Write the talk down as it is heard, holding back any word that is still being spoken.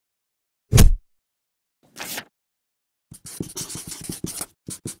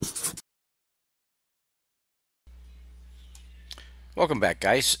Welcome back,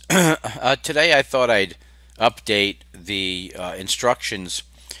 guys. Today I thought I'd update the instructions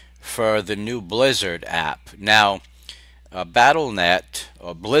for the new Blizzard app. Now, BattleNet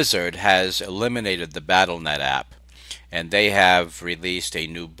or Blizzard has eliminated the BattleNet app, and they have released a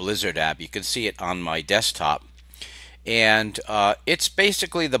new Blizzard app. You can see it on my desktop, and it's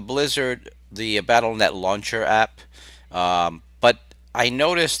basically the BattleNet launcher app. But I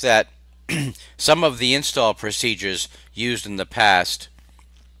noticed that some of the install procedures used in the past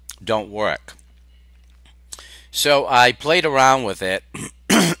don't work. So I played around with it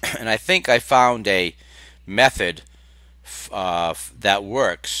and I think I found a method that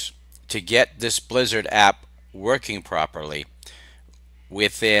works to get this Blizzard app working properly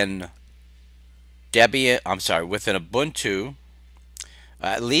within within Ubuntu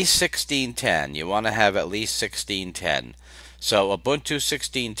at least 16.10. You want to have at least 16.10. So Ubuntu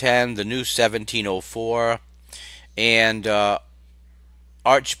 16.10, the new 17.04, and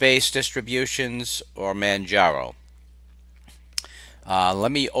Arch-based distributions or Manjaro.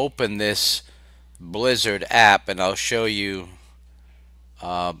 Let me open this Blizzard app and I'll show you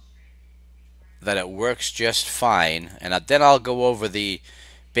that it works just fine, and then I'll go over the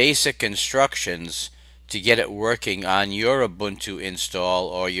basic instructions to get it working on your Ubuntu install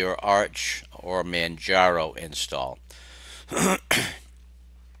or your Arch or Manjaro install.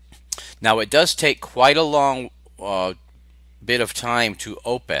 Now it does take quite a long bit of time to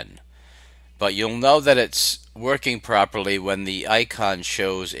open, but you'll know that it's working properly when the icon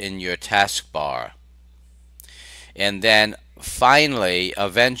shows in your taskbar. And then finally,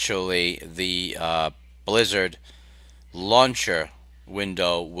 eventually, the Blizzard launcher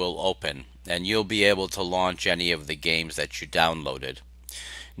window will open and you'll be able to launch any of the games that you downloaded.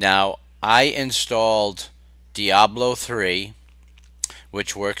 Now, I installed Diablo 3,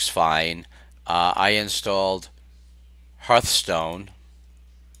 which works fine. I installed Hearthstone,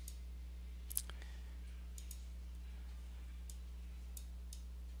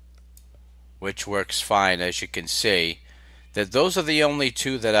 which works fine, as you can see. Those are the only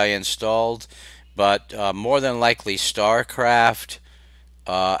two that I installed, but more than likely StarCraft,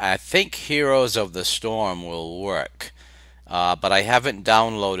 I think Heroes of the Storm will work, but I haven't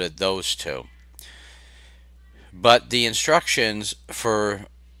downloaded those two. But the instructions for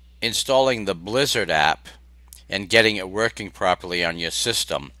installing the Blizzard app and getting it working properly on your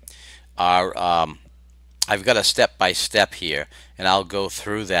system are, I've got a step-by-step here, and I'll go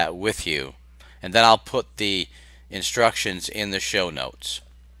through that with you. And then I'll put the instructions in the show notes.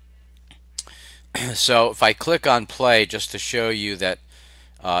 So if I click on play just to show you that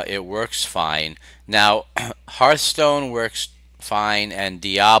it works fine. Now, Hearthstone works fine and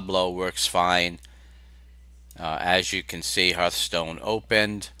Diablo works fine. As you can see, Hearthstone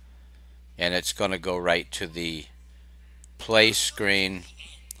opened, and it's going to go right to the play screen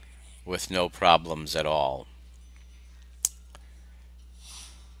with no problems at all.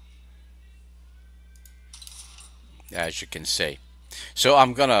 As you can see. So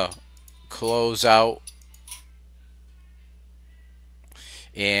I'm going to close out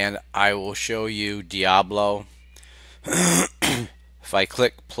and I will show you Diablo. If I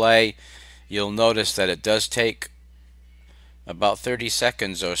click play, you'll notice that it does take about 30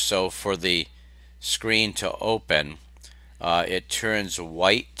 seconds or so for the screen to open. It turns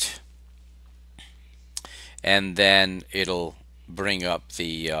white and then it'll bring up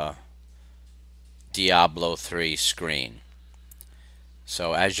the Diablo 3 screen.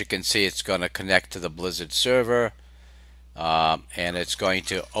 So as you can see, it's going to connect to the Blizzard server and it's going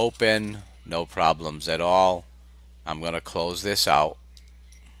to open, no problems at all. I'm going to close this out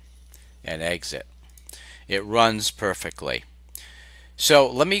and exit. It runs perfectly. So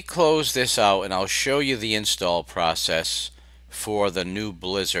let me close this out and I'll show you the install process for the new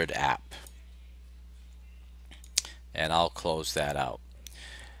Blizzard app. And I'll close that out.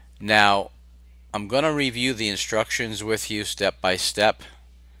 Now, I'm going to review the instructions with you step by step.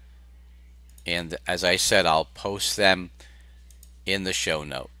 And as I said, I'll post them in the show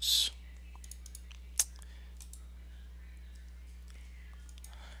notes.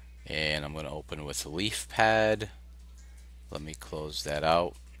 And I'm going to open with LeafPad. Let me close that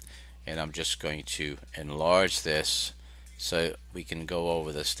out. And I'm just going to enlarge this so we can go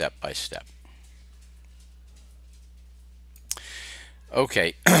over the step by step.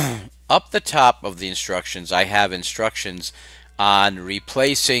 Okay, up the top of the instructions, I have instructions on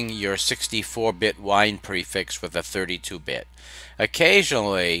replacing your 64-bit wine prefix with a 32-bit.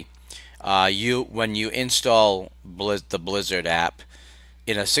 Occasionally, when you install the Blizzard app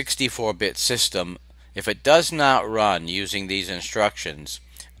in a 64-bit system, if it does not run using these instructions,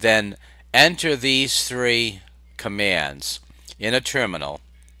 then enter these three commands in a terminal,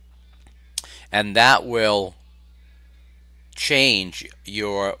 and that will change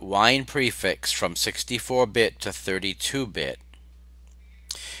your wine prefix from 64-bit to 32-bit.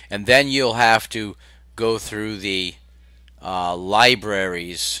 And then you'll have to go through the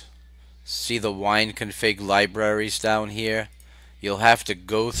libraries. See the wine config libraries down here? You'll have to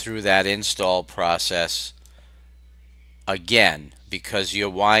go through that install process again because your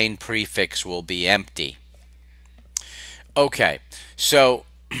wine prefix will be empty. Okay, so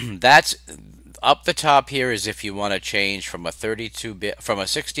that's up the top here is if you want to change from a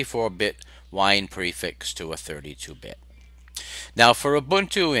 64-bit wine prefix to a 32-bit. Now for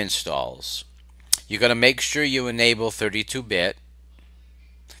Ubuntu installs, you're going to make sure you enable 32-bit.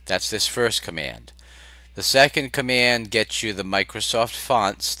 That's this first command. The second command gets you the Microsoft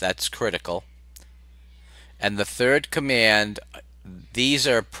fonts. That's critical. And the third command, these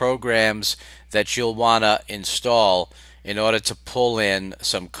are programs that you'll want to install in order to pull in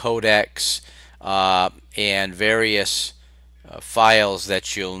some codecs and various files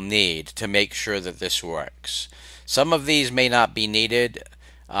that you'll need to make sure that this works. Some of these may not be needed,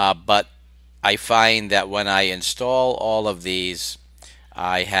 but I find that when I install all of these,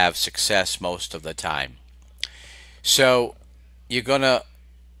 I have success most of the time. So you're gonna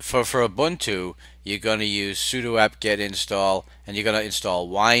for Ubuntu, you're gonna use sudo apt-get install, and you're gonna install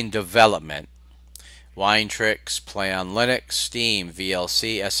wine development, Winetricks, Play on Linux, Steam,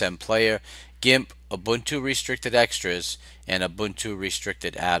 VLC, SM Player, GIMP, Ubuntu restricted extras, and Ubuntu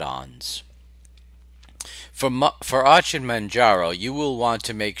restricted add-ons. For Arch and Manjaro, you will want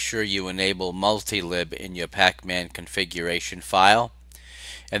to make sure you enable multilib in your pacman configuration file.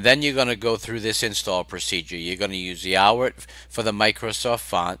 And then you're going to go through this install procedure. You're going to use the hour for the Microsoft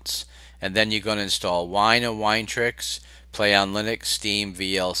fonts, and then you're going to install Wine and Winetricks, Play on Linux, Steam,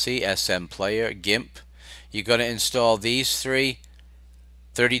 VLC, SM Player, GIMP. You're going to install these three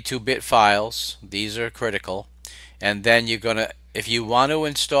 32-bit files. These are critical. And then you're going to, if you want to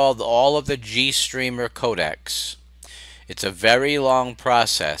install all of the gstreamer codecs, it's a very long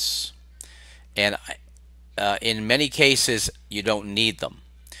process, and in many cases you don't need them.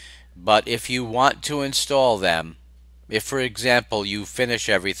 But if you want to install them, if for example you finish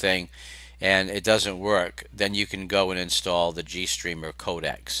everything and it doesn't work, then you can go and install the gstreamer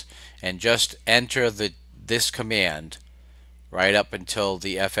codecs and just enter this command right up until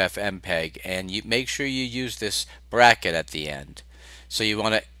the ffmpeg, and you make sure you use this bracket at the end. So you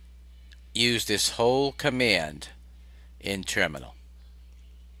want to use this whole command in terminal.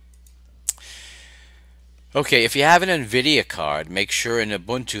 Okay, if you have an NVIDIA card, make sure in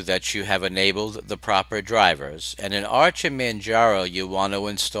Ubuntu that you have enabled the proper drivers. And in Arch and Manjaro, you want to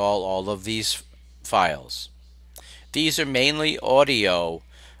install all of these files. These are mainly audio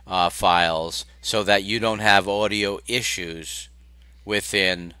files so that you don't have audio issues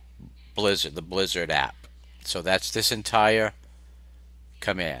within Blizzard, the Blizzard app. So that's this entire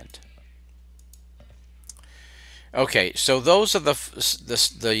command. Okay, so those are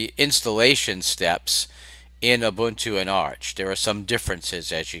the installation steps in Ubuntu and Arch. There are some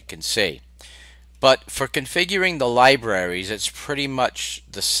differences, as you can see. But for configuring the libraries, it's pretty much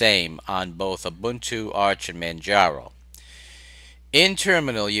the same on both Ubuntu, Arch, and Manjaro. In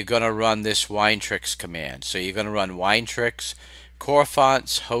terminal, you're going to run this Winetricks command. So you're going to run Winetricks, core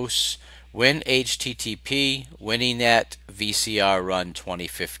fonts, hosts, WinHTTP, WiniNet, VCR run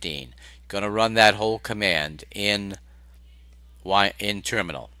 2015. You're going to run that whole command in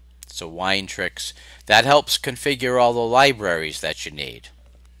terminal. So Winetricks, that helps configure all the libraries that you need.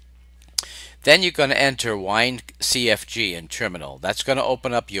 Then you're going to enter WineCFG in terminal. That's going to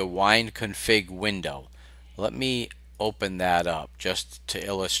open up your wine config window. Let me open that up just to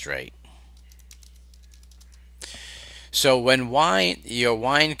illustrate. So when your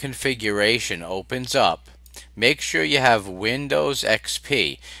wine configuration opens up, make sure you have Windows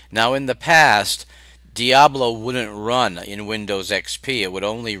XP. Now in the past, Diablo wouldn't run in Windows XP. It would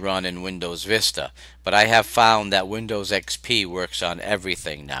only run in Windows Vista. But I have found that Windows XP works on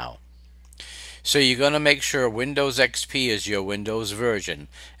everything now. So you're going to make sure Windows XP is your Windows version.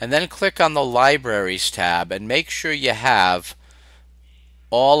 And then click on the Libraries tab and make sure you have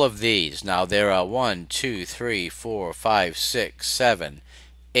all of these. Now there are 1, 2, 3, 4, 5, 6, 7,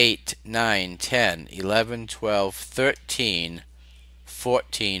 8, 9, 10, 11, 12, 13,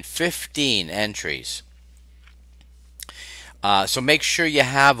 14, 15 entries. So make sure you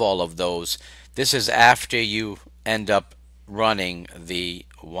have all of those. This is after you end up running the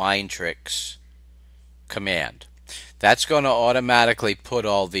Winetricks command. That's going to automatically put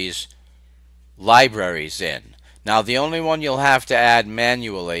all these libraries in. Now the only one you'll have to add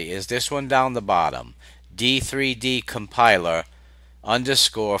manually is this one down the bottom, D3D compiler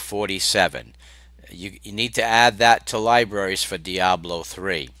underscore 47. You need to add that to libraries for Diablo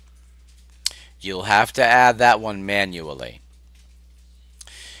 3. You'll have to add that one manually.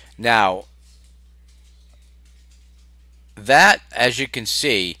 Now, that, as you can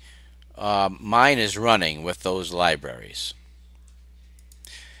see, mine is running with those libraries.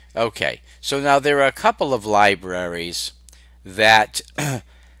 Okay, so now there are a couple of libraries that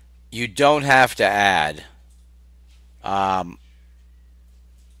you don't have to add.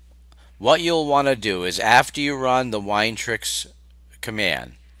 What you'll want to do is, after you run the Winetricks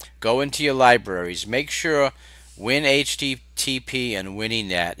command, go into your libraries, make sure WinHTTP and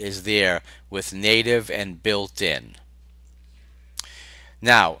WiniNet is there with native and built-in.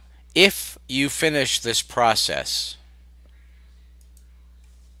 Now, if you finish this process,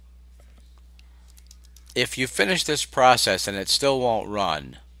 and it still won't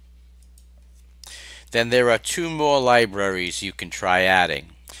run, then there are two more libraries you can try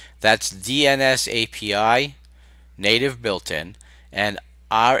adding. That's DNS API, native built-in, and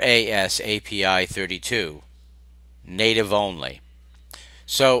RAS API 32, native only.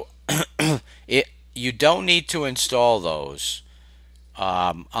 So you don't need to install those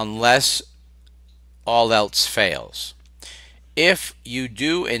unless all else fails. If you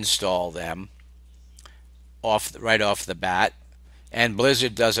do install them right off the bat and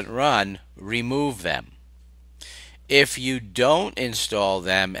Blizzard doesn't run, remove them. If you don't install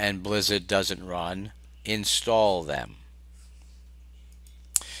them and Blizzard doesn't run, install them.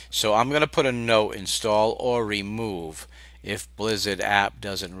 So I'm going to put a note, install or remove, if Blizzard app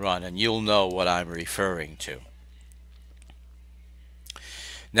doesn't run, and you'll know what I'm referring to.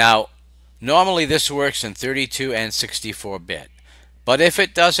 Now, normally this works in 32 and 64-bit, but if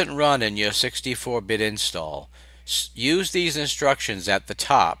it doesn't run in your 64-bit install, use these instructions at the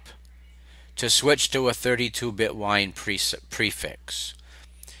top to switch to a 32-bit wine prefix,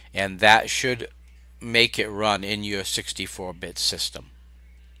 and that should make it run in your 64-bit system.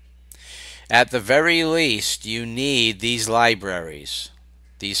 At the very least, you need these libraries,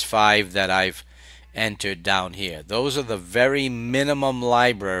 these 5 that I've entered down here. Those are the very minimum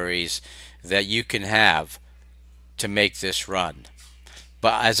libraries that you can have to make this run.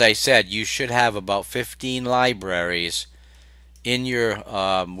 But as I said, you should have about 15 libraries in your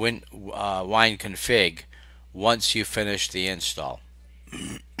wine config once you finish the install.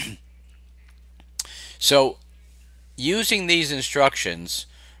 So using these instructions,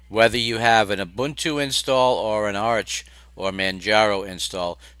 whether you have an Ubuntu install or an Arch or Manjaro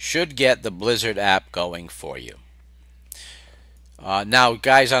install, should get the Blizzard app going for you. Now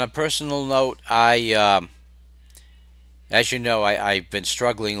guys, on a personal note, as you know, I've been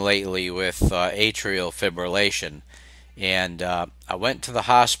struggling lately with atrial fibrillation, and I went to the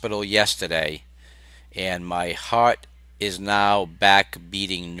hospital yesterday, and my heart is now back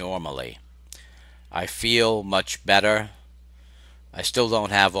beating normally. I feel much better. I still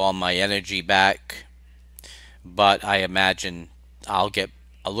don't have all my energy back, but I imagine I'll get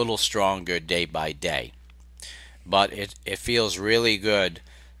a little stronger day by day. But it feels really good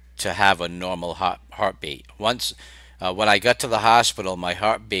to have a normal heartbeat. Once when I got to the hospital, my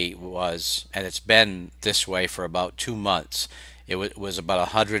heartbeat was, and it's been this way for about 2 months, it was about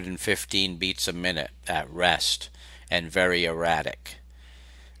 115 beats a minute at rest and very erratic.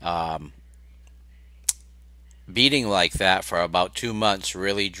 Beating like that for about 2 months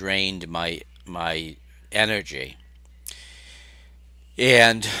really drained my energy.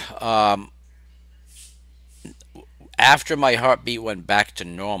 And after my heartbeat went back to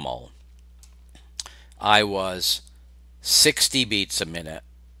normal, I was 60 beats a minute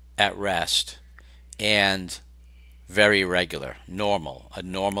at rest and very regular, a normal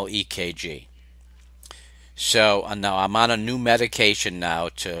EKG. So now I'm on a new medication now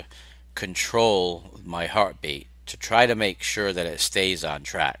to control my heartbeat, to try to make sure that it stays on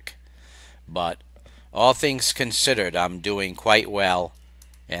track. But all things considered, I'm doing quite well,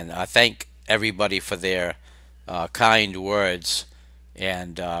 and I thank everybody for their kind words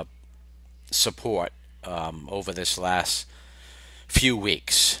and support over this last few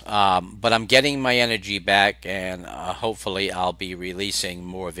weeks. But I'm getting my energy back, and hopefully I'll be releasing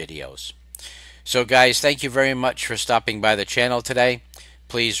more videos. So guys, thank you very much for stopping by the channel today.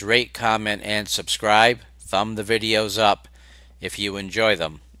 Please rate, comment, and subscribe. Thumb the videos up if you enjoy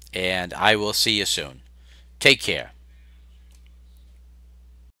them, and I will see you soon. Take care.